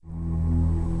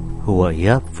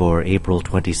HiUP for April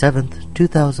 27th,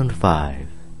 2005.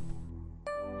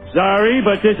 Sorry,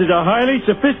 but this is a highly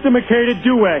sophisticated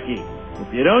doowacky.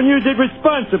 If you don't use it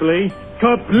responsibly,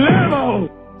 kablamo!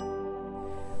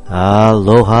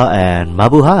 Aloha and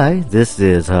mabuhay. This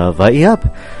is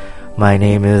HiUP. My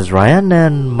name is Ryan,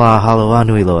 and mahalo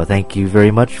anui loa. Thank you very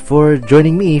much for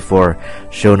joining me for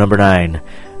show number 9.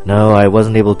 No, I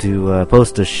wasn't able to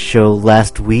post a show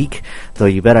last week, though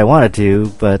you bet I wanted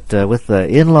to, but with the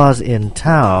in-laws in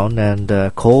town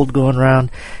and cold going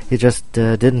around, it just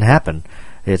didn't happen.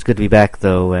 It's good to be back,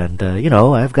 though, and,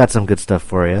 I've got some good stuff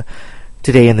for you.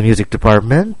 Today in the music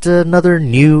department, another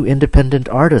new independent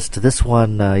artist. This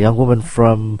one, a young woman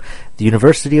from the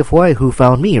University of Hawaii who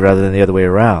found me rather than the other way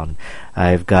around.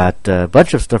 I've got a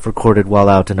bunch of stuff recorded while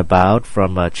out and about,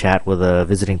 from a chat with a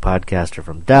visiting podcaster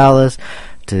from Dallas,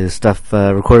 to stuff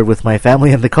recorded with my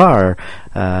family in the car,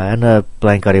 and a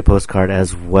blank audio postcard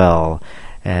as well.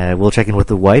 We'll check in with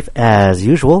the wife as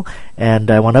usual, and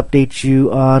I want to update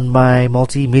you on my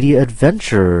multimedia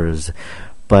adventures.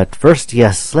 But first,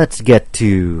 yes, let's get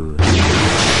to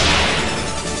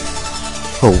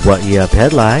HiUP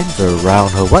headlines around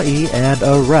Hawaii and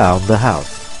around the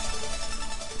house.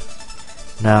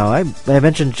 Now, I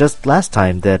mentioned just last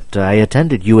time that I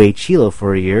attended Hilo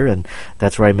for a year, and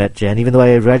that's where I met Jen. Even though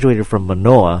I graduated from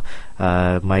Manoa,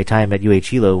 my time at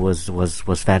Hilo was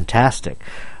fantastic.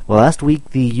 Well, last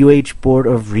week, the Board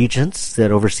of Regents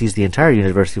that oversees the entire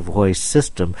University of Hawaii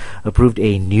system approved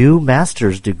a new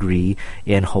master's degree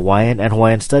in Hawaiian and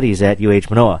Hawaiian Studies at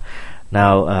Manoa.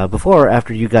 Now, before,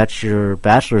 after you got your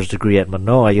bachelor's degree at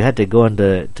Manoa, you had to go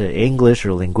into English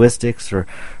or linguistics or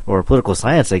political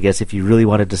science, I guess, if you really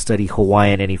wanted to study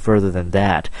Hawaiian any further than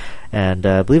that. And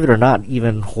believe it or not,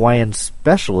 even Hawaiian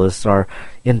specialists are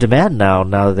in demand now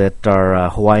that our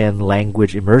Hawaiian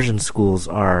language immersion schools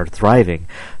are thriving.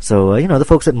 So, the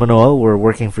folks at Manoa were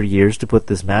working for years to put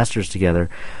this master's together.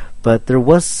 But there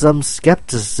was some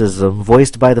skepticism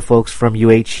voiced by the folks from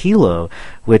Hilo,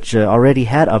 which already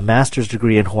had a master's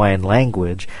degree in Hawaiian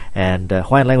language, and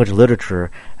Hawaiian language and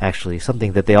literature, actually,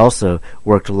 something that they also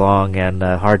worked long and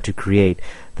hard to create.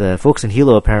 The folks in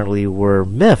Hilo apparently were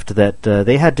miffed that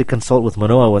they had to consult with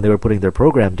Manoa when they were putting their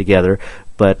program together,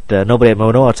 but nobody at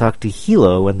Manoa talked to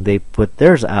Hilo when they put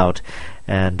theirs out.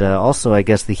 And also, I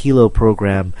guess the Hilo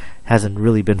program hasn't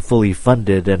really been fully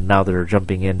funded, and now they're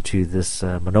jumping into this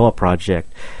Manoa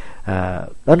project.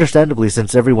 Understandably,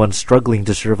 since everyone's struggling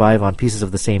to survive on pieces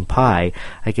of the same pie,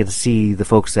 I can see the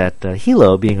folks at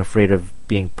Hilo being afraid of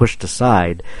being pushed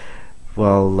aside.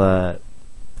 Well,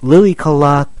 Lily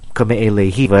Kala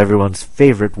Kame'elehiva, everyone's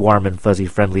favorite warm and fuzzy,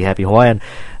 friendly, happy Hawaiian,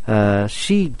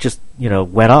 she just,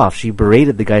 went off. She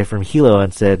berated the guy from Hilo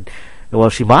and said, well,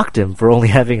 she mocked him for only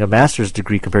having a master's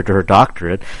degree compared to her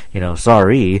doctorate.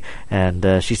 Sorry.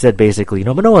 And she said basically,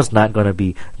 Manoa's not going to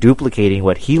be duplicating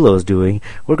what Hilo's doing.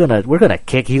 We're gonna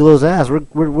kick Hilo's ass.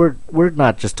 We're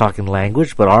not just talking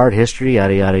language, but art, history,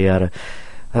 yada yada yada.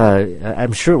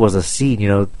 I'm sure it was a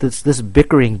scene. This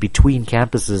bickering between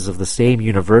campuses of the same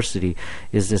university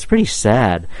is pretty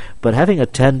sad. But having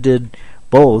attended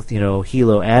both,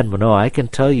 Hilo and Manoa, I can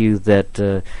tell you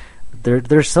that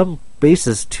there's some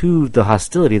basis to the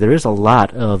hostility. There is a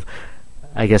lot of,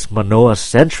 I guess, Manoa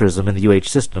centrism in the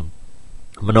system.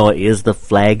 Manoa is the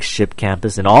flagship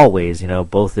campus in all ways,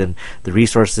 both in the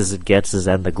resources it gets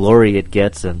and the glory it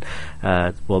gets, and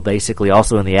basically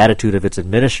also in the attitude of its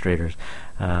administrators.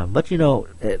 But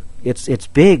it's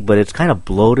big, but it's kind of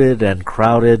bloated and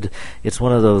crowded. It's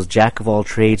one of those jack of all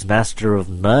trades, master of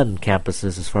none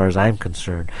campuses, as far as I'm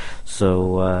concerned.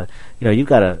 So you've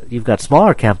got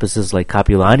smaller campuses like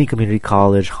Kapiolani Community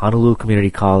College, Honolulu Community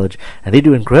College, and they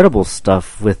do incredible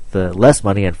stuff with less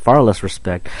money and far less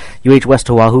respect. West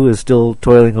Oahu is still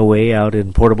toiling away out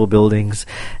in portable buildings,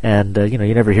 and you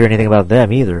never hear anything about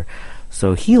them either.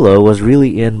 So Hilo was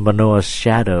really in Manoa's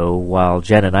shadow while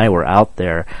Jen and I were out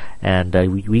there, and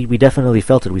we definitely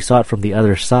felt it. We saw it from the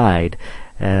other side.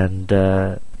 And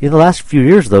in the last few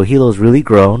years, though, Hilo's really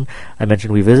grown. I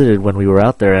mentioned we visited when we were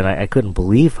out there, and I couldn't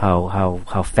believe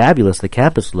how fabulous the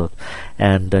campus looked.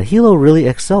 And Hilo really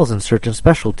excels in certain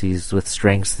specialties with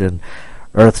strengths in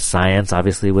earth science,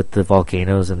 obviously with the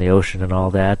volcanoes and the ocean and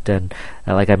all that. And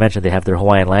like I mentioned, they have their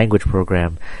Hawaiian language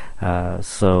program.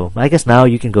 So I guess now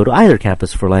you can go to either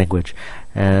campus for language.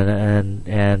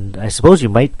 And I suppose you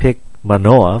might pick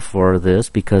Manoa for this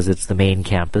because it's the main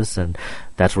campus and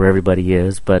that's where everybody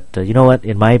is. But you know what?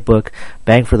 In my book,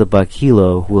 bang for the buck,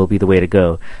 Hilo will be the way to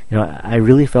go. You know, I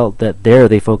really felt that there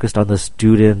they focused on the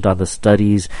student, on the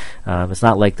studies. It's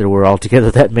not like there were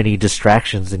altogether that many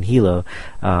distractions in Hilo,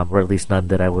 or at least none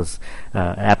that I was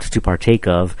apt to partake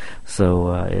of.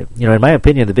 So, you know, in my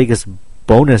opinion, the biggest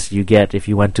bonus you get if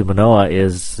you went to Manoa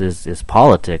is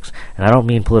politics, and I don't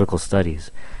mean political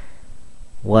studies.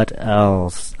 What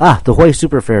else? The Hawaii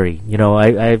Super Ferry. You know,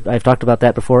 I've talked about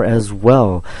that before as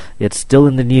well. It's still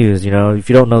in the news. You know, if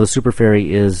you don't know, the Super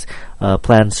Ferry is a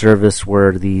planned service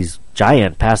where these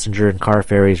giant passenger and car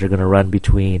ferries are going to run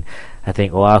between, I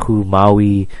think, Oahu,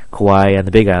 Maui, Kauai, and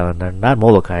the Big Island. And not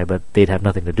Molokai, but they'd have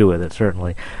nothing to do with it,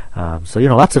 certainly. So, you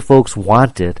know, lots of folks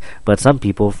want it, but some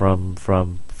people from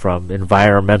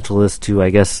environmentalists to, I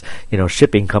guess, you know,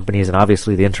 shipping companies and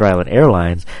obviously the Inter-Island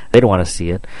Airlines, they don't want to see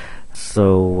it.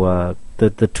 So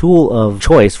the tool of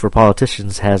choice for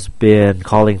politicians has been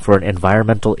calling for an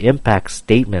environmental impact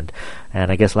statement. And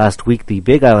I guess last week the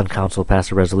Big Island Council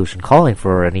passed a resolution calling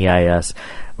for an EIS.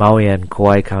 Maui and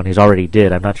Kauai counties already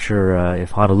did. I'm not sure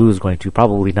if Honolulu is going to.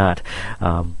 Probably not.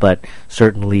 But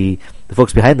certainly the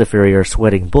folks behind the ferry are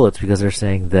sweating bullets because they're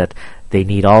saying that they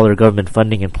need all their government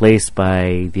funding in place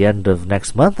by the end of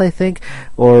next month, I think,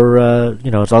 or,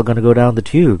 you know, it's all going to go down the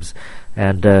tubes.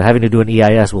 And having to do an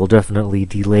EIS will definitely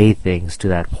delay things to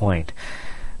that point.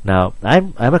 Now,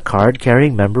 I'm a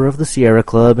card-carrying member of the Sierra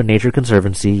Club and Nature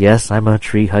Conservancy. Yes, I'm a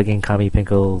tree-hugging, kami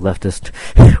pinko leftist,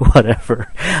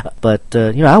 whatever. But,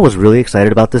 you know, I was really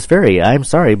excited about this ferry. I'm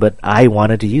sorry, but I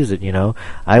wanted to use it, you know.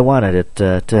 I wanted it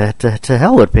to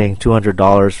hell with paying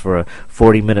 $200 for a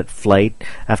 40-minute flight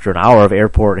after an hour of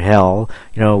airport hell.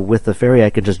 You know, with the ferry, I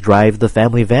could just drive the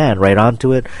family van right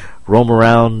onto it, roam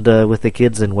around with the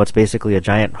kids in what's basically a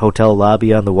giant hotel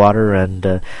lobby on the water, and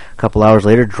a couple hours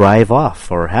later drive off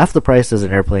for half the price as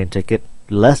an airplane ticket,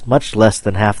 much less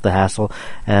than half the hassle.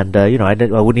 And you know, I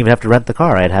wouldn't even have to rent the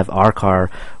car. I'd have our car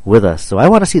with us. So I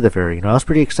want to see the ferry. You know, I was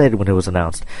pretty excited when it was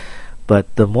announced.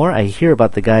 But the more I hear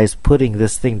about the guys putting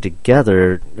this thing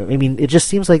together, I mean, it just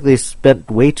seems like they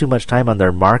spent way too much time on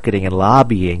their marketing and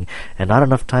lobbying and not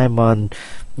enough time on,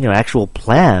 you know, actual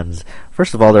plans.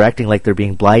 First of all, they're acting like they're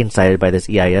being blindsided by this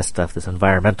EIS stuff, this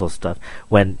environmental stuff,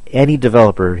 when any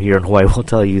developer here in Hawaii will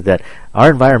tell you that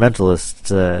our environmentalists,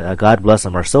 God bless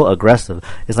them, are so aggressive.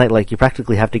 It's not like you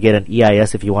practically have to get an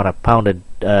EIS if you want to pound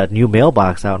a new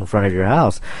mailbox out in front of your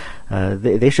house.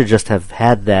 They should just have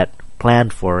had that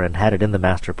planned for and had it in the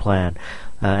master plan.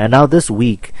 And now this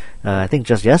week, I think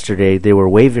just yesterday, they were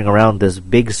waving around this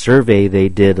big survey they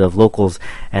did of locals,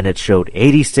 and it showed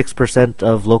 86%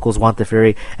 of locals want the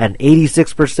ferry, and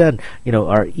 86%, you know,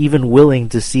 are even willing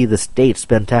to see the state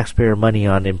spend taxpayer money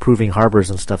on improving harbors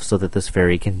and stuff so that this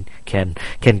ferry can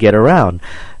get around.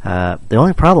 The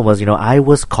only problem was, you know, I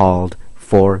was called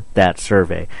for that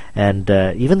survey, and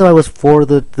even though I was for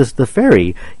the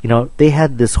ferry, you know, they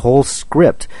had this whole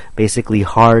script basically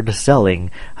hard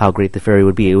selling how great the ferry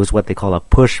would be. It was what they call a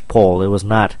push poll. It was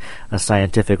not a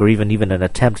scientific or even an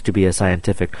attempt to be a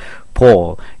scientific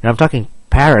poll. And I'm talking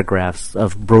paragraphs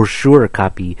of brochure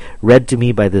copy read to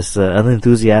me by this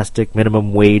unenthusiastic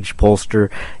minimum wage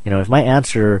pollster. You know, if my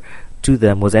answer to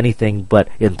them was anything but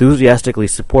enthusiastically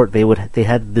support, they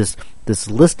had this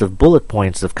list of bullet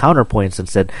points, of counterpoints, and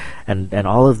said, and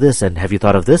all of this, and have you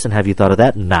thought of this, and have you thought of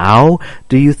that? Now,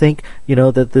 do you think, you know,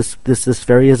 that this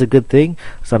ferry is a good thing?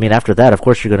 So, I mean, after that, of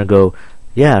course, you're going to go,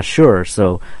 yeah, sure.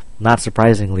 So, not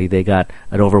surprisingly, they got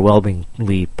an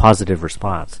overwhelmingly positive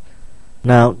response.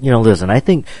 Now, you know, listen, I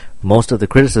think most of the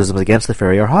criticisms against the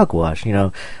ferry are hogwash. You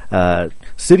know,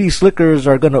 city slickers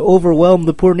are going to overwhelm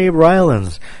the poor neighbor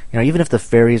islands. You know, even if the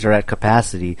ferries are at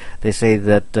capacity, they say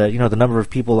that, you know, the number of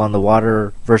people on the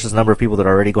water versus the number of people that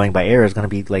are already going by air is going to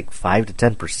be like 5 to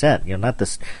 10%. You know, not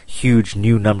this huge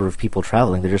new number of people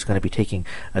traveling. They're just going to be taking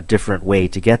a different way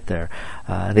to get there.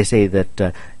 And they say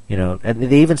that, you know, and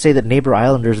they even say that neighbor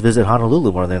islanders visit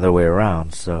Honolulu more than the other way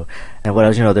around. So, and what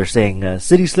else, you know, they're saying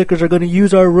city slickers are going to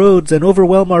use our roads and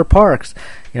overwhelm our parks.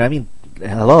 You know, I mean,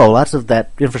 hello, lots of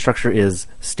that infrastructure is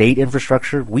state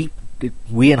infrastructure. We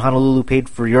in Honolulu paid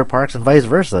for your parks and vice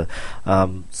versa.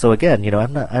 So again, you know,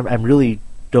 I'm really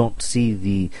don't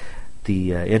see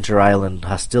the inter-island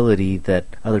hostility that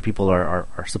other people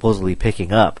are supposedly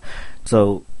picking up.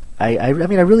 So I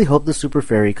mean, I really hope the Super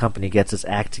Ferry Company gets its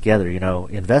act together, you know,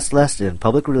 invest less in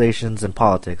public relations and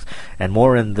politics and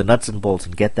more in the nuts and bolts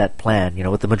and get that plan. You know,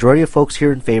 with the majority of folks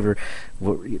here in favor,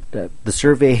 the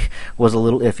survey was a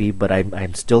little iffy, but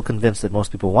I'm still convinced that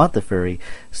most people want the ferry.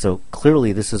 So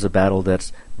clearly this is a battle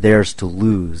that's theirs to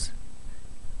lose.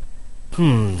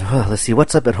 Let's see,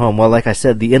 what's up at home? Well, like I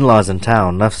said, the in-laws in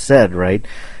town. Enough said, right?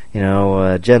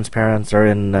 Jen's parents are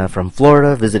in from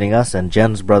Florida visiting us and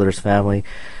Jen's brother's family.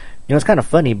 It's kind of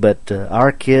funny, but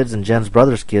our kids and Jen's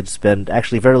brother's kids spend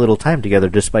actually very little time together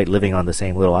despite living on the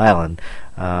same little island.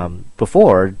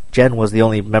 Before, Jen was the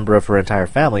only member of her entire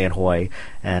family in Hawaii,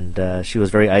 and she was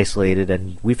very isolated,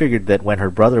 and we figured that when her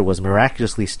brother was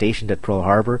miraculously stationed at Pearl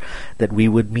Harbor, that we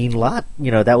would mean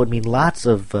that would mean lots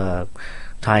of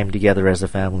time together as a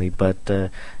family, but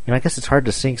I guess it's hard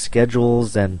to sync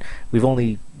schedules, and we've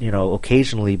only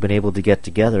occasionally been able to get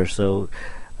together, so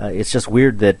it's just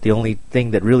weird that the only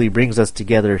thing that really brings us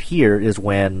together here is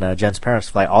when Jen's parents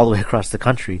fly all the way across the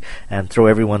country and throw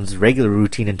everyone's regular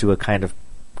routine into a kind of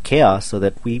chaos so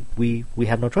that we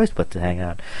have no choice but to hang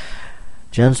out.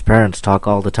 Jen's parents talk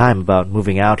all the time about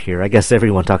moving out here. I guess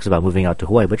everyone talks about moving out to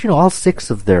Hawaii, but all 6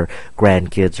 of their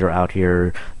grandkids are out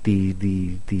here.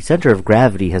 The center of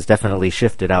gravity has definitely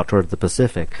shifted out toward the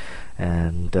Pacific,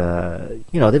 and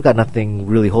they've got nothing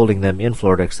really holding them in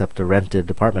Florida except a rented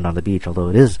apartment on the beach, although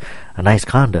it is a nice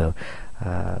condo.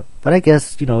 But I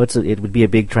guess it would be a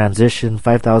big transition.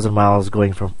 5,000 miles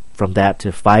going from that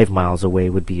to 5 miles away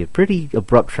would be a pretty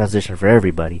abrupt transition for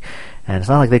everybody. And it's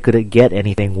not like they could get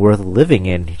anything worth living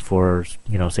in for, say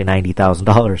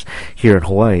 $90,000 here in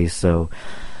Hawaii. So,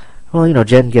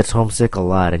 Jen gets homesick a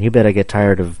lot, and you bet I get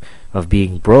tired of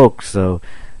being broke. So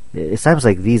it sounds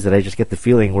like that I just get the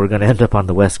feeling we're going to end up on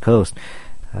the West Coast.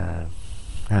 I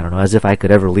don't know, as if I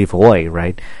could ever leave Hawaii,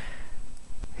 right?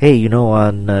 Hey,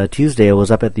 on Tuesday I was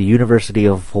up at the University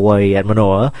of Hawaii at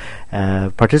Manoa,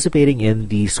 participating in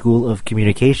the School of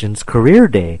Communications Career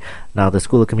Day. Now, the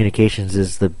School of Communications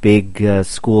is the big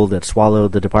school that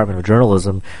swallowed the Department of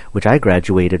Journalism, which I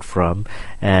graduated from,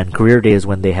 and Career Day is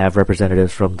when they have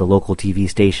representatives from the local TV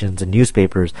stations and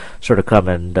newspapers sort of come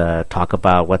and talk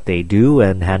about what they do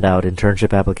and hand out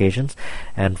internship applications.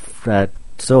 And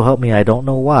so help me, I don't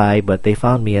know why, but they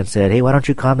found me and said, hey, why don't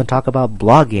you come and talk about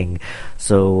blogging?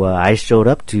 So I showed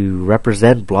up to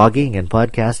represent blogging and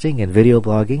podcasting and video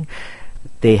blogging.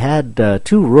 They had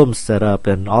 2 rooms set up,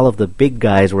 and all of the big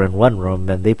guys were in one room,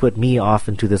 and they put me off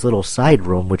into this little side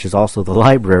room, which is also the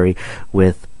library,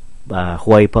 with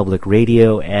Hawaii Public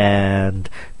Radio and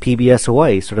PBS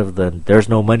Hawaii, sort of the there's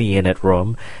no money in it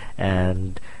room.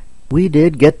 And we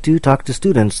did get to talk to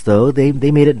students, though. They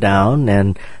made it down,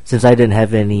 and since I didn't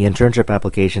have any internship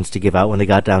applications to give out when they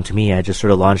got down to me, I just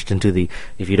sort of launched into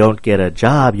if you don't get a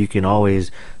job, you can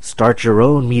always start your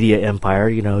own media empire,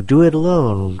 do it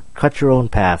alone, cut your own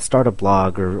path, start a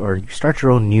blog, or start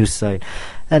your own news site.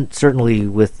 And certainly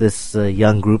with this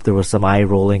young group, there was some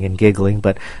eye-rolling and giggling,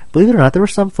 but believe it or not, there were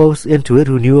some folks into it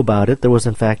who knew about it. There was,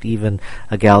 in fact, even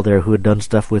a gal there who had done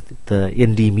stuff with the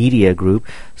indie media group,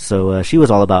 so she was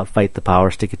all about fight the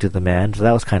power, stick it to the man, so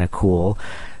that was kind of cool.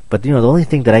 But, the only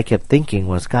thing that I kept thinking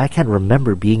was, God, I can't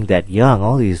remember being that young.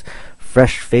 All these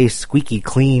fresh-faced, squeaky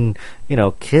clean,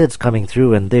 kids coming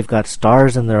through, and they've got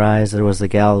stars in their eyes. There was a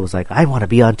gal who was like, I want to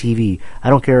be on TV. I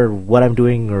don't care what I'm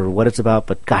doing or what it's about,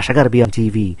 but gosh, I got to be on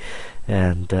TV.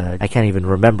 And I can't even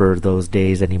remember those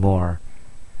days anymore.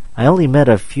 I only met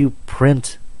a few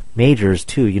print majors,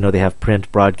 too. They have print,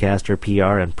 broadcast, or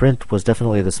PR, and print was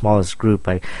definitely the smallest group.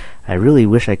 I really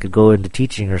wish I could go into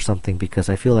teaching or something, because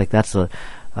I feel like that's a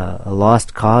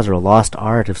lost cause or a lost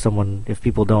art if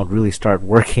people don't really start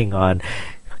working on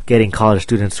getting college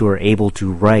students who are able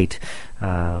to write.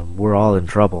 We're all in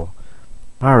trouble.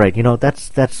 All right,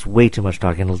 that's way too much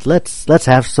talking. Let's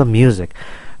have some music.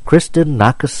 Kristen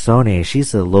Nakasone,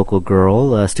 she's a local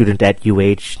girl, a student at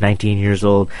UH, 19 years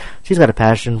old. She's got a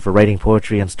passion for writing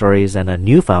poetry and stories and a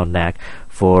newfound knack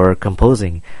for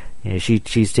composing.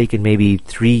 She's taken maybe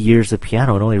 3 years of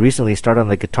piano and only recently started on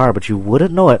the guitar, but you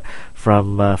wouldn't know it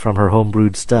from her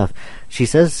homebrewed stuff. She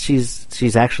says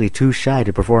she's actually too shy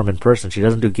to perform in person. She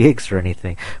doesn't do gigs or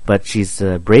anything, but she's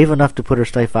brave enough to put her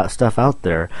stuff out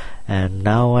there. And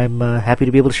now I'm happy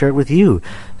to be able to share it with you.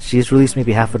 She's released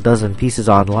maybe half a dozen pieces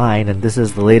online, and this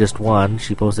is the latest one.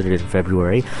 She posted it in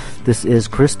February. This is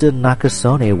Kristen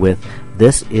Nakasone with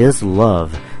This Is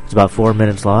Love. It's about 4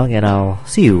 minutes long, and I'll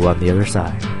see you on the other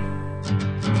side.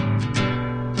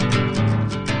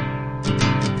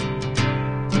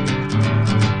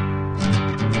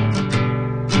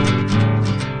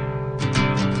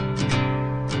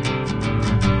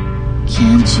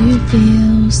 Can't you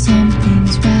feel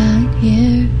something's right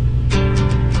here?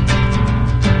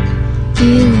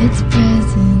 Feel its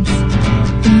presence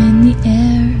in the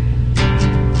air.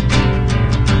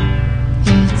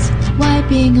 It's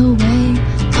wiping away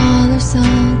all our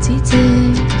salty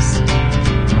tears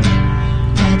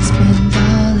that's been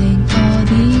falling all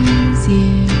these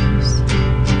years.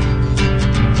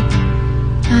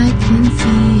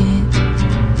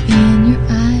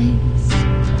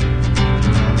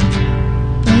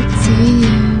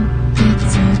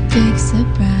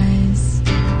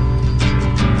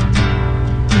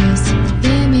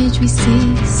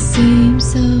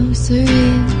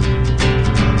 surreal.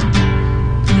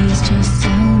 Please just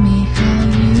tell me how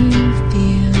you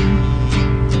feel.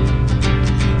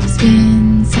 'Cause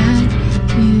inside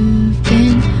you've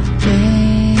been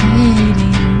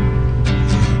waiting,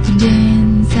 and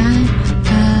inside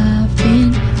I've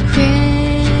been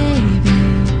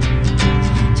craving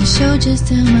to show just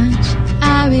how much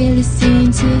I really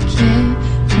seem to care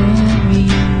for you.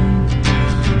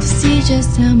 To see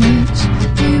just how much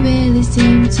you really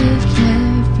seem to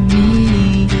care for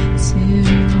me too.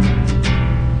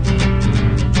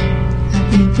 I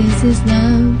think this is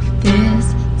love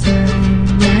this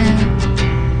time, yeah.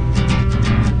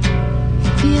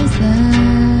 It feels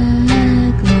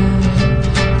like love.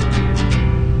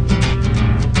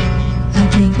 I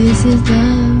think this is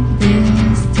love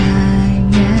this time,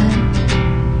 yeah.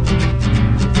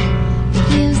 It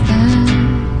feels like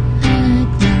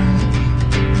love.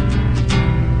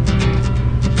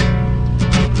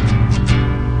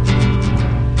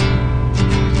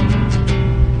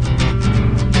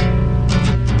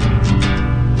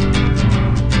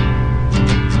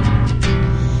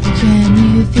 Can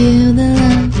you feel the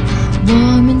love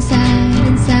warm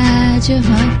inside your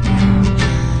heart now?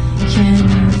 Can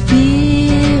you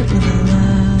feel the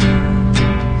love?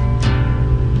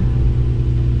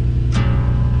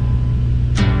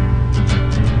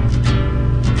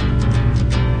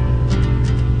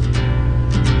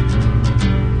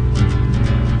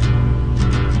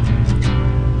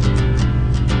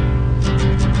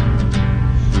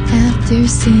 After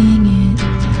seeing it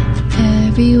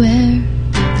everywhere,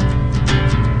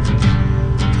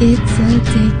 it's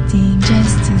addicting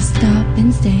just to stop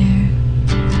and stare.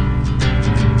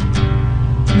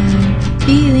 My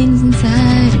feelings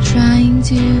inside are trying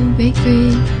to break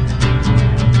free,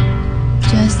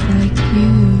 just like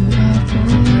you are for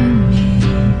me.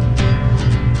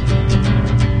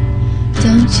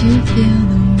 Don't you feel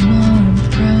the warmth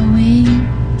growing?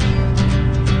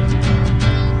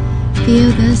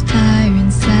 Feel the fire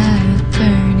inside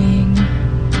burning.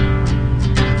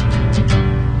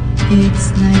 It's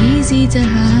not easy to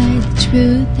hide the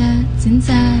truth that's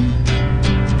inside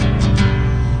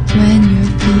when your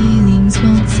feelings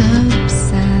won't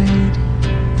subside.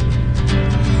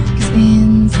 'Cause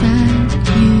inside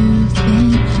you've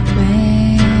been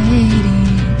waiting,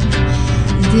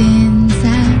 and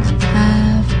inside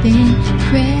I've been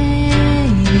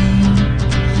craving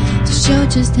to show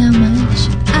just how much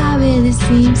I really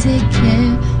seem to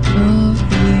care for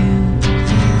you.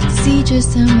 To see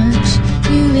just how much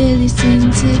you really seem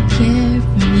to care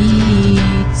for me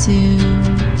too.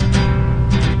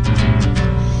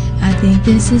 I think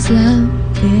this is love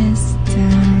this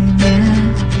time, yeah.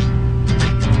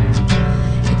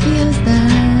 It feels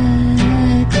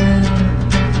like love.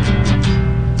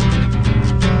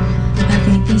 I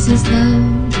think this is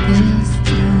love this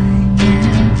time,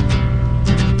 yeah.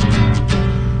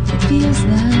 It feels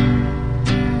like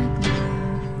love.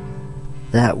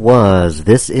 That was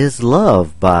This Is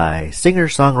Love by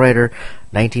singer-songwriter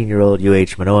 19-year-old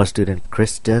UH Manoa student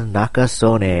Kristen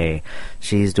Nakasone.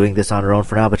 She's doing this on her own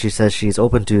for now, but she says she's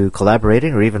open to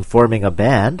collaborating or even forming a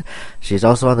band. She's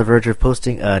also on the verge of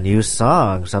posting a new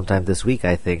song sometime this week,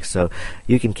 I think. So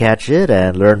you can catch it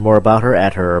and learn more about her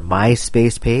at her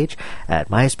MySpace page at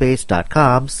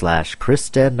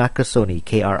myspace.com/Kristen Nakasone,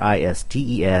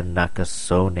 Kristen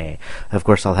Nakasone. Of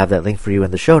course, I'll have that link for you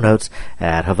in the show notes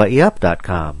at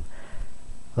HawaiiUp.com.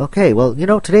 Okay, well,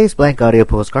 today's blank audio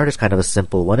postcard is kind of a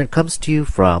simple one. It comes to you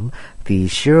from the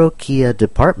Shirokiya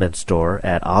department store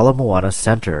at Ala Moana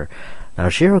Center. Now,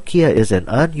 Shirokiya is an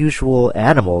unusual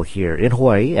animal here in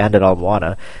Hawaii and at Ala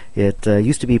Moana. It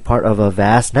used to be part of a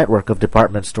vast network of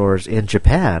department stores in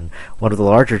Japan, one of the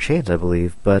larger chains, I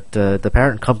believe. But the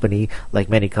parent company, like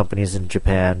many companies in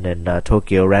Japan and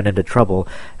Tokyo, ran into trouble,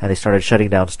 and they started shutting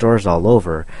down stores all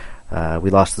over. We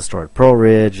lost the store at Pearl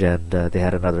Ridge, and they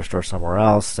had another store somewhere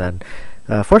else. And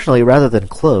fortunately, rather than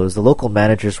close, the local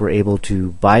managers were able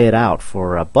to buy it out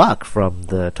for $1 from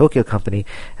the Tokyo company,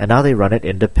 and now they run it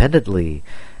independently.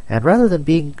 And rather than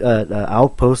being an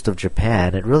outpost of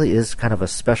Japan, it really is kind of a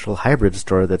special hybrid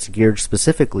store that's geared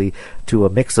specifically to a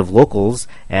mix of locals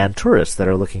and tourists that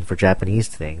are looking for Japanese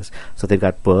things. So they've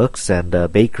got books and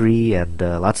bakery and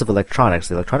lots of electronics.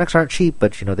 The electronics aren't cheap,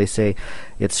 but they say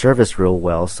it's serviced real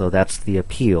well, so that's the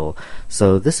appeal.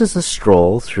 So this is a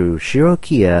stroll through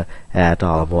Shirokiya at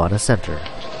Ala Moana Center.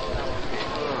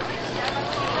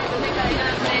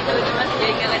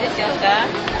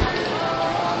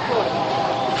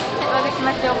 し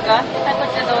ましょうか。はい、こ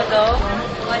ちらどうぞ。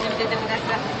お味見ててくだ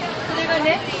さい。それが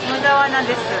ね、野沢菜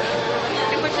です。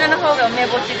で、こちらの方が梅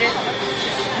干しです。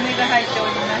梅が入ってお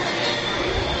ります。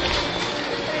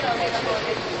これが梅の方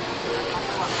です。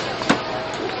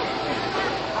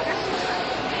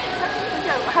じ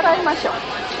ゃあ払いましょう。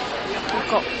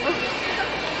ここ。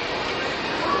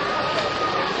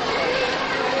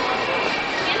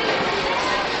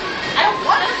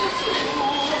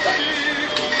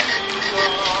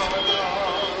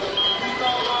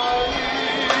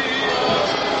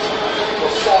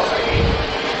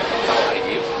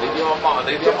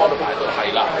你啲幫到排隊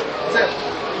係啦，即係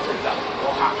嗱，我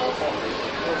行我放你。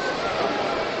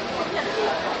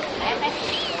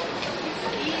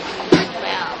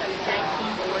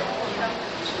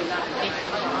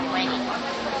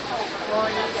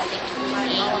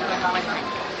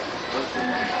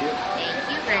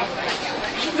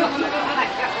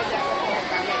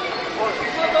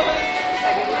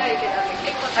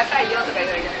高いよとか言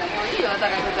われてもういいよ高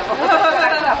いことも高い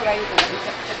方がいいと思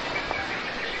う。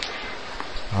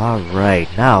All right,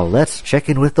 now let's check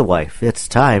in with the wife. It's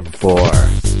time for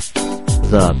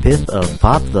the Pith of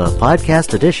Pop, the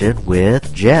podcast edition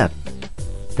with Jen.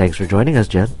 Thanks for joining us,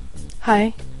 Jen.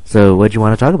 Hi. So, what do you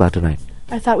want to talk about tonight?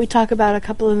 I thought we'd talk about a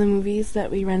couple of the movies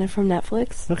that we rented from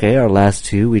Netflix. Okay, our last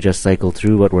two we just cycled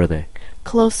through. What were they?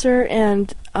 Closer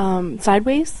and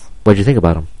Sideways. What did you think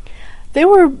about them? They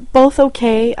were both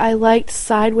okay. I liked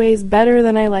Sideways better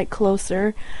than I liked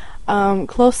Closer.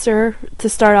 Closer, to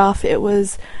start off, it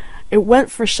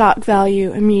went for shock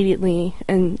value immediately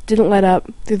and didn't let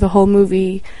up through the whole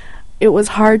movie. It was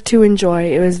hard to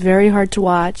enjoy. It was very hard to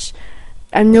watch.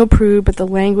 I'm no prude, but the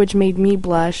language made me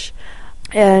blush.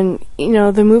 And, you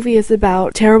know, the movie is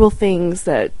about terrible things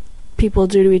that people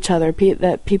do to each other,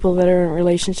 that people that are in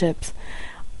relationships.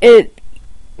 It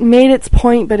made its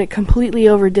point, but it completely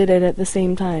overdid it at the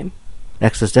same time.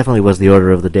 Exodus definitely was the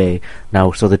order of the day.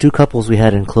 Now, so the two couples we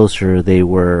had in Closer, they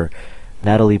were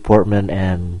Natalie Portman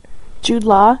and Jude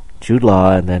Law,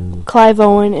 and then Clive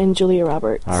Owen and Julia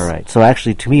Roberts. All right. So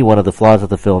actually, to me, one of the flaws of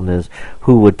the film is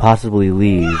who would possibly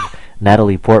leave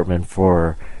Natalie Portman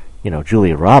for,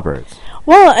 Julia Roberts.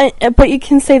 Well, but you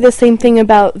can say the same thing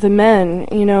about the men.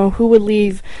 You know, who would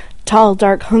leave tall,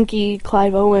 dark, hunky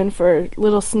Clive Owen for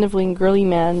little sniveling girly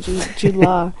man Jude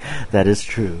Law? That is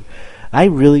true. I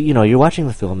really, you're watching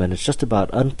the film and it's just about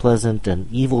unpleasant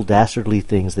and evil, dastardly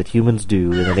things that humans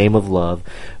do in the name of love.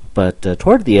 But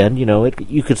toward the end,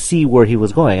 you could see where he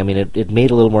was going. I mean, it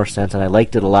made a little more sense, and I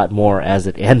liked it a lot more as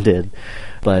it ended.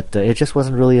 But it just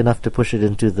wasn't really enough to push it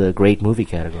into the great movie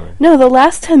category. No, the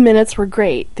last 10 minutes were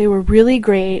great. They were really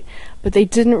great, but they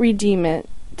didn't redeem it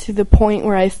to the point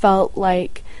where I felt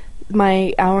like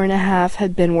my hour and a half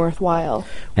had been worthwhile.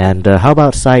 And how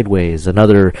about Sideways,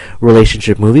 another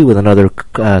relationship movie with another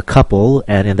couple,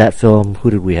 and in that film, who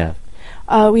did we have?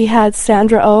 We had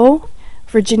Sandra Oh,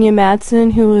 Virginia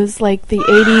Madsen, who was like the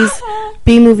 80s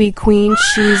B-movie queen.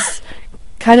 She's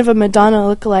kind of a Madonna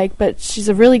lookalike, but she's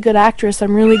a really good actress.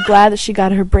 I'm really glad that she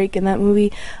got her break in that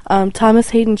movie. Thomas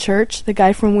Hayden Church, the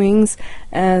guy from Wings,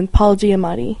 and Paul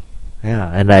Giamatti.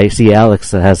 Yeah, and I see Alex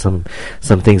has some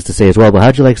things to say as well, but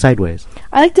how'd you like Sideways?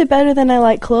 I liked it better than I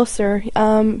liked Closer.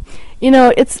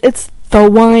 It's the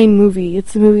wine movie.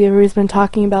 It's the movie everybody's been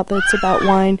talking about that's about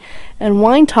wine. And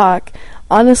wine talk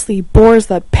honestly bores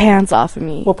the pants off of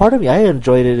me. Well, part of me, I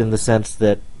enjoyed it in the sense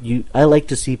that I like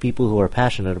to see people who are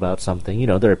passionate about something.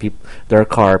 There are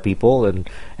car people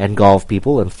and golf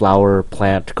people and flower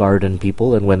plant garden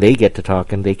people, and when they get to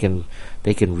talking, they can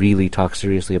really talk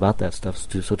seriously about that stuff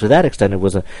too. So to that extent, it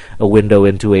was a window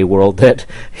into a world that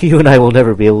you and I will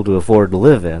never be able to afford to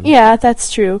live in. Yeah,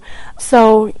 that's true.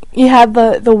 So you had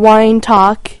the wine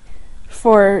talk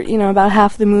for about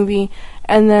half the movie,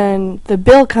 and then the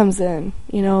bill comes in.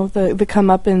 The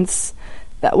comeuppance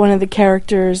that one of the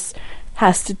characters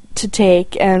has to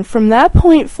take, and from that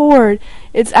point forward,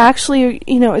 it's actually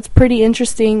it's pretty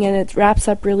interesting, and it wraps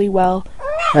up really well.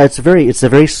 It's a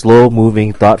very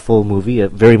slow-moving, thoughtful movie,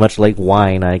 very much like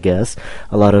wine, I guess.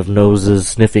 A lot of noses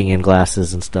sniffing in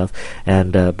glasses and stuff.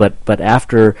 And but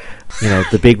after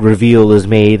the big reveal is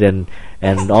made and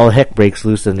all heck breaks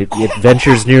loose and it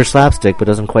ventures near slapstick but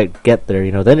doesn't quite get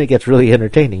there, then it gets really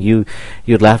entertaining.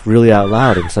 You'd laugh really out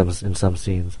loud in some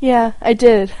scenes. Yeah, I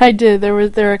did. There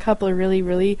were a couple of really,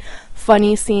 really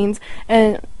funny scenes,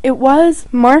 and it was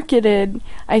marketed,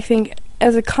 I think,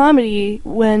 as a comedy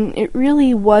when it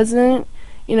really wasn't.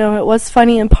 It was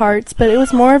funny in parts, but it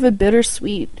was more of a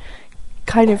bittersweet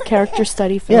kind of character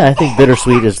study film. Yeah, I think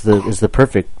bittersweet is the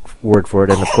perfect word for it,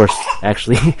 and of course,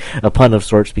 actually, a pun of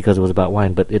sorts because it was about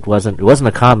wine. But it wasn't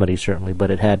a comedy certainly,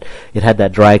 but it had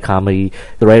that dry comedy.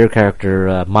 The writer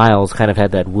character Miles kind of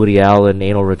had that Woody Allen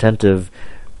anal retentive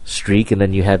streak, and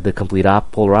then you had the complete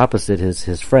polar opposite,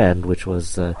 his friend, which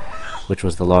was the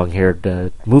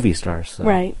long-haired movie star. So.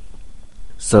 Right.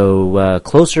 So,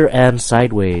 Closer and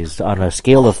Sideways, on a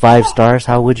scale of 5 stars,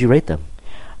 how would you rate them?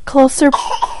 Closer,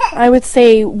 I would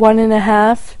say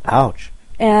 1.5. Ouch.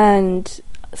 And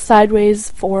Sideways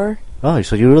 4. Oh,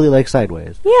 so you really like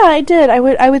Sideways? Yeah, I did.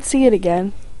 I would see it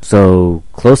again. So,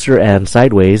 Closer and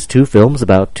Sideways, 2 films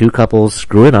about 2 couples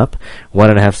screwing up,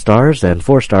 1.5 stars and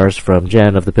 4 stars from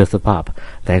Jen of the Pith of Pop.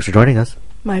 Thanks for joining us.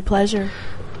 My pleasure.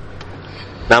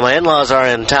 Now, my in-laws are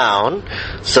in town,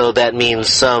 so that means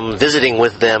some visiting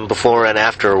with them before and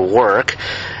after work.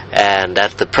 And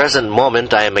at the present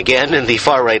moment, I am again in the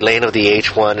far right lane of the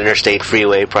H1 Interstate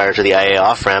Freeway prior to the IA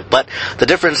off-ramp. But the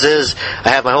difference is I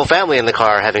have my whole family in the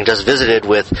car, having just visited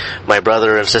with my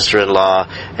brother and sister-in-law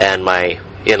and my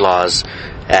in-laws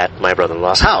at my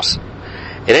brother-in-law's house.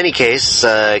 In any case,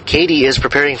 Katie is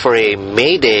preparing for a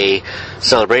May Day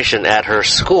celebration at her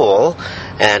school,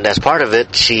 and as part of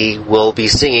it, she will be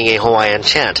singing a Hawaiian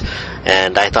chant,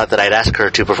 and I thought that I'd ask her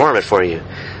to perform it for you.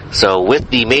 So with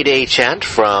the May Day chant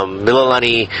from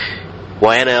Mililani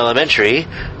Waiana Elementary,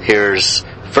 here's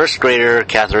first grader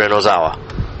Catherine Ozawa.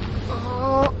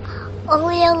 Oh,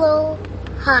 yellow,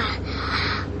 ha.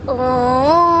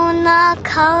 Oh, na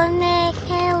kaune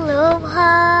ke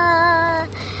luha.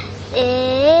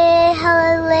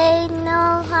 Hale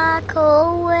no ha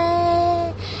koe.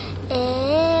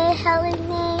 Hale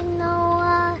no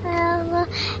ha.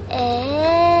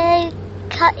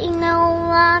 Kai no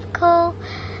ha ko.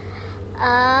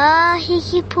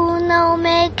 Hikipu no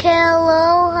me ke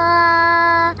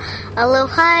aloha.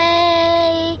 Aloha.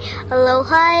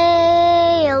 Aloha.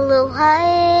 Aloha.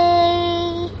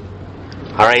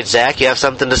 All right, Zach, you have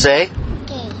something to say?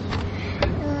 Okay.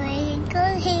 Go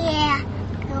here.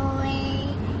 Go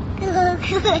away.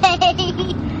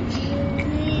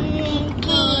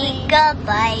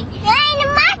 Goodbye. Hey, the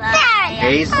monster!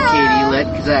 Hey, Katie, let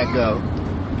Zach go.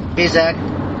 Hey, Zach.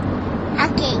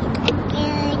 Okay.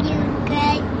 You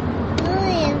guys.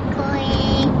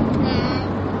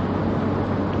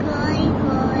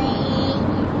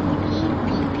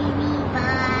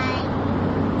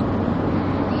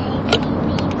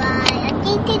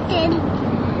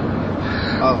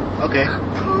 Oh, okay.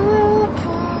 Poo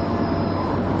poo.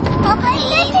 Papa,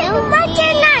 this is much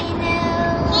enough.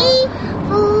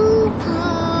 Poo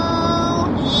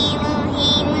poo.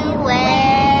 Inu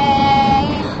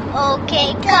way. Okay,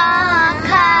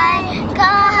 kakai,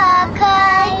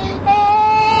 kakai.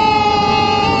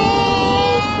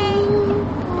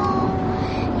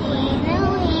 Inu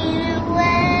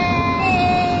way.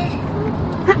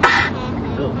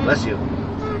 Oh, bless you.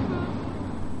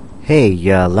 Hey,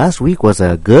 last week was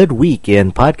a good week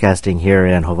in podcasting here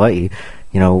in Hawaii.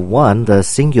 You know, one, the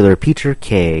singular Peter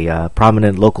K., a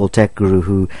prominent local tech guru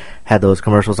who had those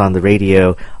commercials on the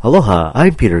radio. Aloha,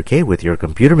 I'm Peter K. with your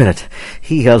Computer Minute.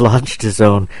 He launched his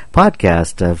own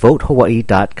podcast,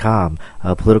 VoteHawaii.com,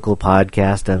 a political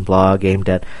podcast and blog aimed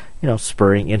at,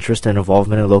 spurring interest and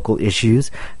involvement in local issues.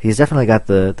 He's definitely got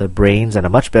the brains and a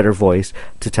much better voice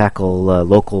to tackle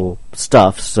local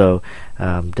stuff, so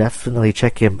definitely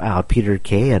check him out, Peter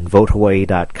K. and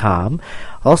VoteHawaii.com.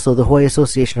 Also, the Hawaii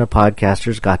Association of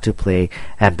Podcasters got to play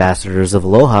Ambassadors of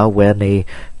Aloha when a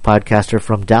podcaster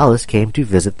from Dallas came to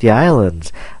visit the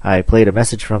islands. I played a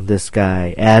message from this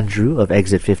guy, Andrew, of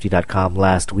Exit50.com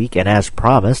last week, and as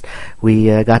promised, we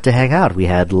got to hang out. We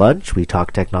had lunch, we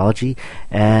talked technology,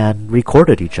 and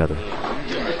recorded each other.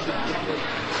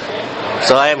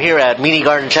 So I am here at Meany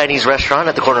Garden Chinese Restaurant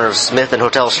at the corner of Smith and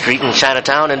Hotel Street in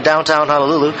Chinatown in downtown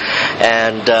Honolulu.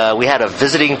 And we had a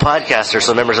visiting podcaster,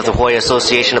 so members of the Hawaii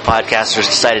Association of Podcasters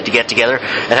decided to get together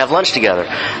and have lunch together.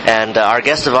 And our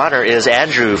guest of honor is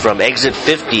Andrew from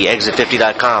Exit50,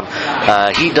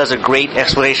 Exit50.com. He does a great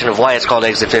explanation of why it's called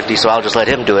Exit50, so I'll just let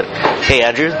him do it. Hey,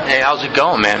 Andrew. Hey, how's it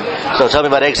going, man? So tell me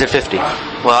about Exit50.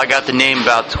 Well, I got the name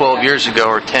about 12 years ago,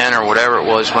 or 10, or whatever it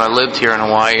was, when I lived here in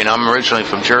Hawaii, and I'm originally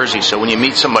from Jersey, so when you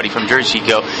meet somebody from Jersey, you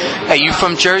go, hey, you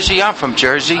from Jersey? I'm from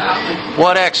Jersey.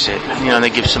 What exit? They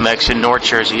give some exit North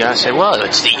Jersey. I say, well,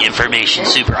 it's the Information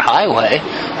Superhighway.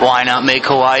 Why not make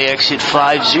Hawaii exit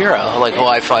 50, like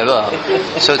Hawaii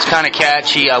 50? So it's kind of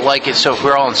catchy. I like it. So if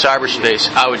we're all in cyberspace,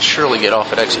 I would surely get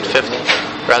off at exit 50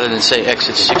 rather than say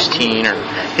exit 16 or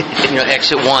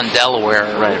exit 1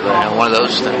 Delaware, right. One of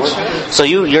those things. So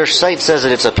your site says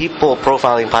that it's a people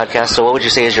profiling podcast. So what would you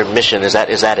say is your mission? Is that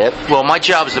it? Well, my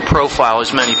job is to profile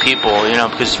as many people,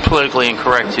 because it's politically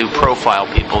incorrect to profile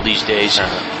people these days,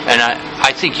 and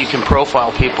I think you can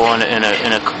profile people in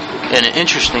an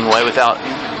interesting way without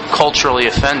culturally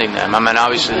offending them. I mean,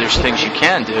 obviously there's things you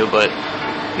can do, but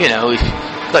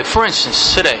like for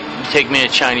instance, today you take me to a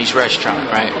Chinese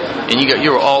restaurant, right? And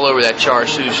you were all over that char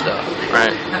siu stuff,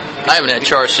 right? I haven't had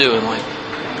char siu in like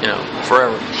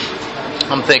forever.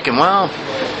 I'm thinking, well,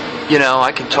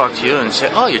 I can talk to you and say,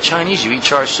 oh, you're Chinese, you eat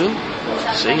char siu.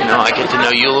 See, I get to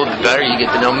know you a little bit better, you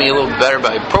get to know me a little bit better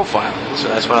by profiling. So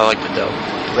that's what I like to do.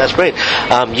 That's great.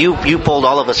 You pulled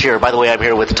all of us here. By the way, I'm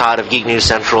here with Todd of Geek News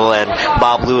Central and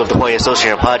Bob Liu of the Hawaii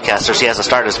Associated Podcasters. He has a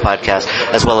Stardust podcast,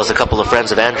 as well as a couple of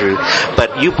friends of Andrew.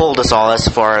 But you pulled us all as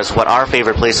far as what our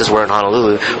favorite places were in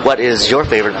Honolulu. What is your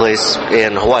favorite place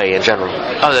in Hawaii in general?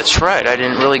 Oh, that's right. I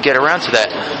didn't really get around to that.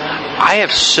 I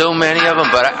have so many of them,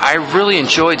 but I really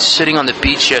enjoyed sitting on the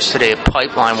beach yesterday at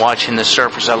Pipeline watching the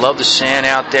surfers. I love the sand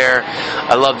out there.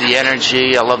 I love the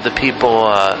energy. I love the people,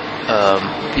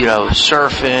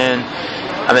 surfing.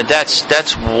 I mean,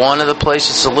 that's one of the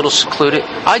places. It's a little secluded.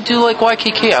 I do like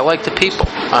Waikiki. I like the people.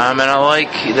 And I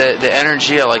like the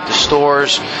energy. I like the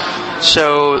stores.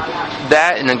 So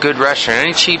that and a good restaurant.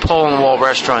 Any cheap hole-in-the-wall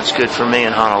restaurant is good for me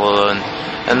in Honolulu.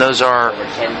 And those are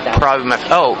probably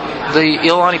the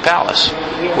Iolani Palace,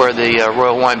 where the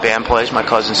Royal Hawaiian Band plays. My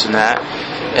cousin's in that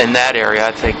area.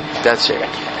 I think that's it.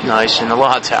 Nice. And the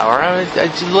Aloha Tower. I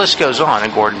mean, the list goes on.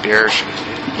 And Gordon Biersch,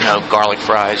 garlic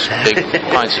fries, big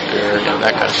pints of beer,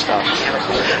 that kind of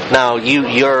stuff. Now,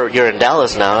 you're in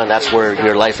Dallas now, and that's where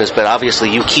your life is. But obviously,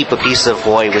 you keep a piece of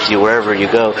Hawaii with you wherever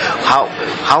you go.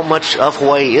 How much of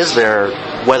Hawaii is there?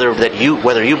 Whether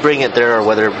you bring it there or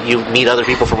whether you meet other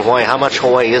people from Hawaii, how much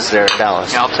Hawaii is there in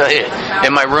Dallas? I'll tell you.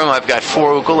 In my room, I've got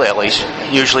 4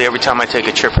 ukuleles. Usually, every time I take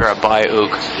a trip here, I buy a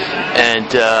uk, and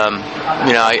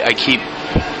I keep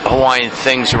Hawaiian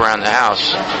things around the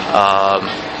house.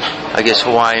 I guess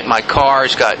Hawaii. My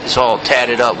car's it's all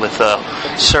tatted up with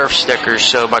surf stickers,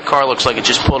 so my car looks like it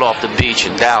just pulled off the beach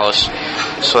in Dallas.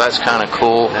 So that's kind of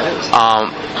cool.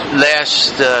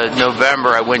 Last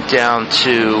November, I went down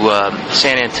to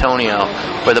San Antonio,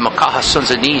 where the Makaha Sons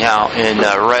of Nihao in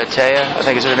Raiatea, I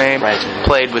think is her name,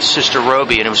 played with Sister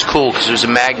Roby, and it was cool because it was a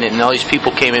magnet, and all these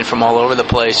people came in from all over the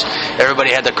place.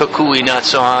 Everybody had the kukui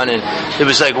nuts on, and it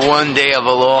was like one day of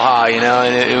aloha,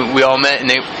 and we all met, and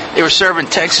they were serving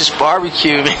Texas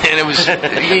barbecue, and it was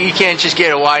you can't just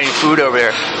get Hawaiian food over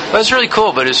there. But it was really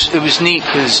cool, but it was neat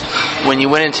because when you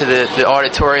went into the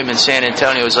auditorium in San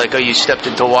Antonio, it was like, you stepped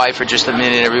into Hawaii for just a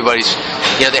minute. Everybody's,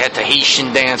 they had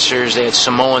Tahitian dancers, they had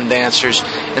Samoan dancers,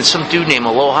 and some dude named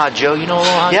Aloha Joe. You know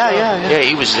Aloha Joe? Yeah,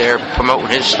 he was there promoting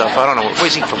his stuff. I don't know,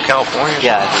 was he from California?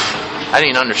 Yeah. I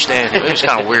didn't understand. It was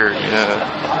kind of weird.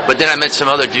 But then I met some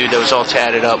other dude that was all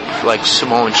tatted up, like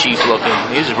Samoan chief looking.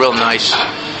 He was real nice.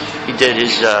 He did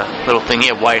his little thing. He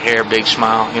had white hair, big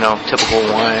smile, typical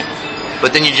Hawaiian.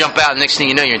 But then you jump out, and next thing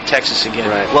you know, you're in Texas again.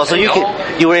 Right. Well, so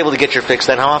you were able to get your fix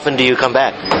then. How often do you come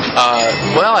back?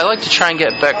 Well, I like to try and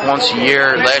get back once a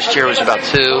year. Last year was about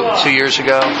 2 years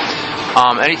ago.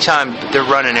 Anytime they're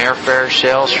running airfare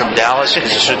sales from Dallas,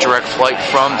 because it's a direct flight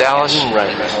from Dallas,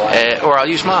 or I'll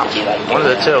use miles. One of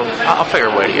the two. I'll figure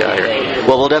a way to get out here.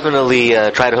 Well, we'll definitely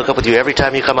try to hook up with you every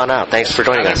time you come on out. Thanks for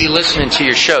joining us. I'll be listening to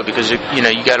your show because you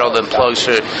got all the plugs,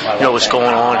 so what's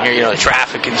going on here, the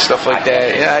traffic and stuff like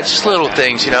that. Yeah, it's just little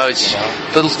things. It's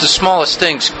the smallest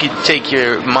things can take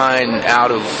your mind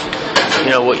out of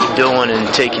what you're doing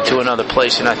and take you to another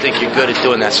place, and I think you're good at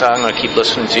doing that, so I'm going to keep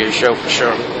listening to your show for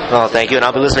sure. Well, thank you, and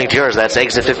I'll be listening to yours. That's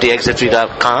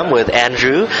exit50exit3.com with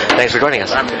Andrew. Thanks for joining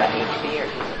us.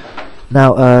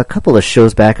 Now, a couple of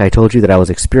shows back, I told you that I was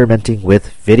experimenting with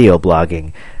video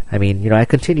blogging. I mean, I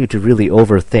continue to really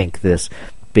overthink this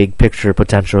big picture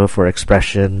potential for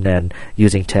expression and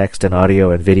using text and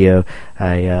audio and video.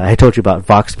 I told you about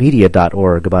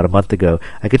voxmedia.org about a month ago.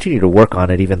 I continue to work on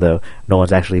it even though no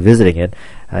one's actually visiting it.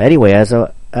 Anyway,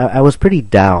 I was pretty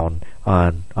down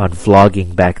on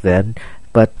vlogging back then,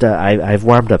 but I've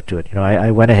warmed up to it.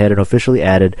 I went ahead and officially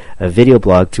added a video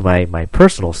blog to my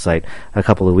personal site a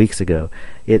couple of weeks ago.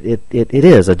 It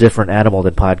is a different animal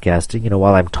than podcasting.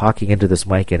 While I'm talking into this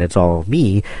mic and it's all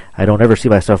me, I don't ever see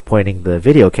myself pointing the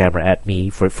video camera at me.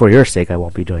 For your sake, I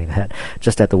won't be doing that.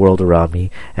 Just at the world around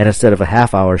me. And instead of a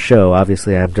half-hour show,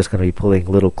 obviously I'm just going to be pulling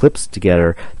little clips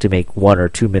together to make 1 or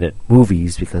 2 minute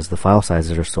movies because the file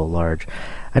sizes are so large.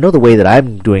 I know the way that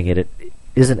I'm doing it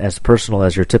isn't as personal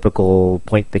as your typical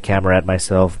point the camera at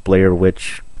myself, Blair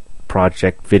Witch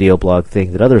project video blog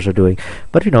thing that others are doing,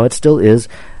 but it still is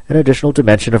an additional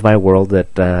dimension of my world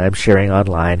that I'm sharing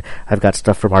online. I've got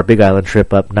stuff from our Big Island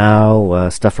trip up now,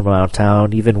 stuff from around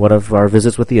town, even one of our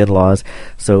visits with the in-laws.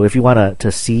 So if you want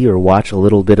to see or watch a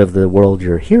little bit of the world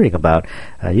you're hearing about,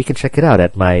 you can check it out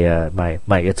at my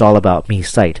It's All About Me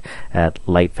site at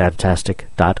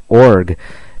lightfantastic.org.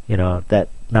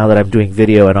 now that I'm doing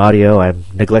video and audio, I'm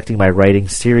neglecting my writing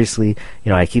seriously.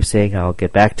 I keep saying I'll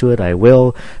get back to it. I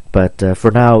will. But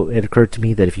for now, it occurred to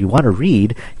me that if you want to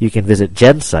read, you can visit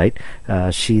Jen's site.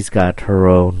 She's got her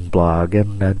own blog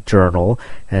and a journal,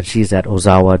 and she's at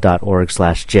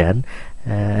ozawa.org/Jen.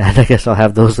 And I guess I'll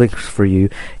have those links for you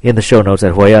in the show notes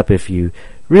at HiUP if you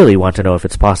really want to know if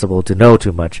it's possible to know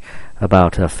too much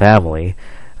about a family.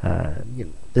 It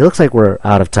looks like we're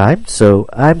out of time, so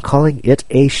I'm calling it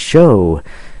a show.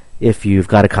 If you've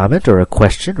got a comment or a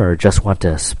question or just want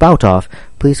to spout off,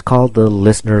 please call the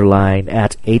listener line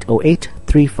at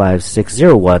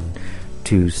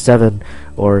 808-356-0127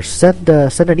 or send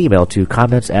an email to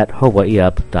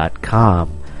comments@hawaiiup.com.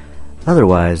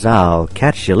 Otherwise, I'll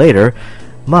catch you later.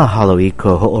 Mahalo I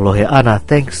ko ho'olohe ana.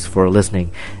 Thanks for listening,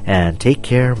 and take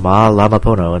care. Ma lama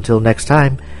pono. Until next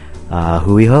time,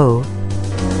 hui ho.